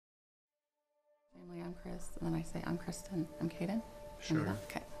I'm Chris, and then I say, I'm Kristen, I'm Kaden. Sure.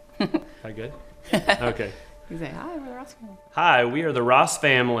 Okay. Are good? Okay. You say, hi, we're the Ross family. Hi, we are the Ross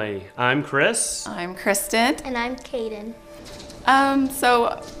family. I'm Chris. I'm Kristen. And I'm Kaden.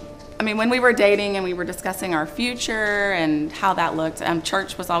 When we were dating and we were discussing our future and how that looked,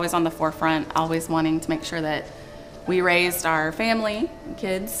 church was always on the forefront, always wanting to make sure that we raised our family,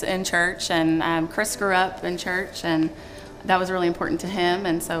 kids in church, and Chris grew up in church, and that was really important to him,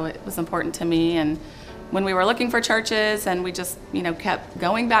 and so it was important to me. And when we were looking for churches and we just, kept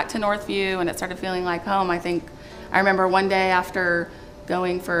going back to Northview and it started feeling like home, I remember one day after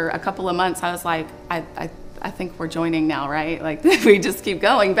going for a couple of months, I was like, I think we're joining now, right? Like, we just keep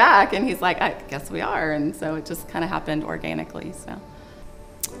going back. And he's like, I guess we are. And so it just kind of happened organically, so.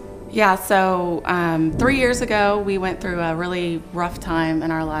 Yeah, so 3 years ago, we went through a really rough time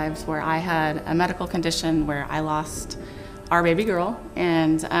in our lives where I had a medical condition where I lost our baby girl,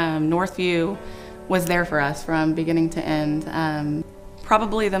 and Northview was there for us from beginning to end.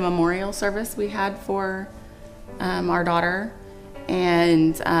 Probably the memorial service we had for our daughter,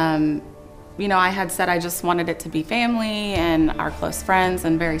 and I had said I just wanted it to be family and our close friends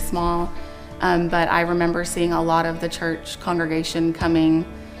and very small, but I remember seeing a lot of the church congregation coming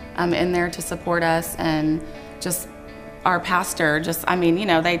in there to support us, and just our pastor,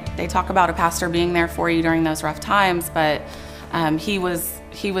 they talk about a pastor being there for you during those rough times, but he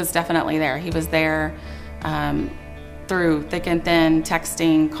was definitely there. He was there through thick and thin,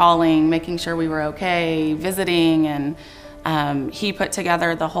 texting, calling, making sure we were okay, visiting, and he put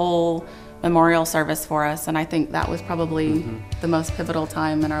together the whole memorial service for us, and I think that was probably the most pivotal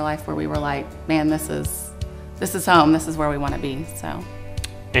time in our life where we were like, man, this is home, this is where we want to be, so.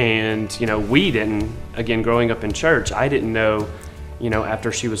 And, we didn't, again, growing up in church, I didn't know,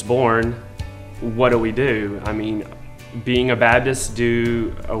 after she was born, what do we do? Being a Baptist, we,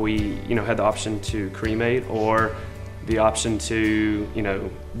 had the option to cremate or the option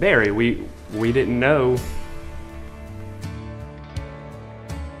to, bury. We didn't know.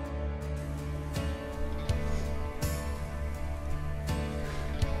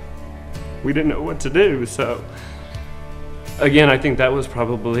 We didn't know what to do, so. Again, I think that was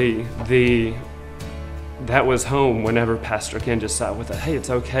probably that was home whenever Pastor Ken just sat with it. Hey, it's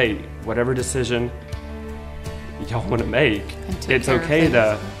okay, whatever decision y'all want to make. It's okay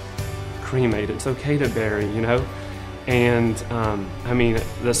to cremate, it's okay to bury, And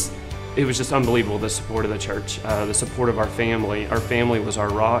it was just unbelievable, the support of the church, the support of our family. Our family was our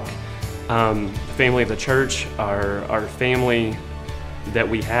rock. The family of the church, our family that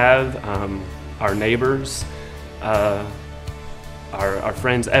we have, our neighbors, our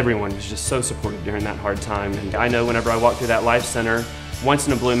friends, everyone was just so supportive during that hard time. And I know whenever I walk through that life center, once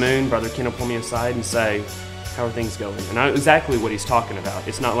in a blue moon, Brother Ken will pull me aside and say, how are things going? And I know exactly what he's talking about.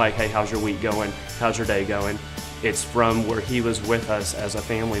 It's not like, hey, how's your week going? How's your day going? It's from where he was with us as a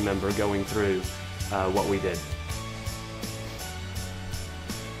family member going through what we did.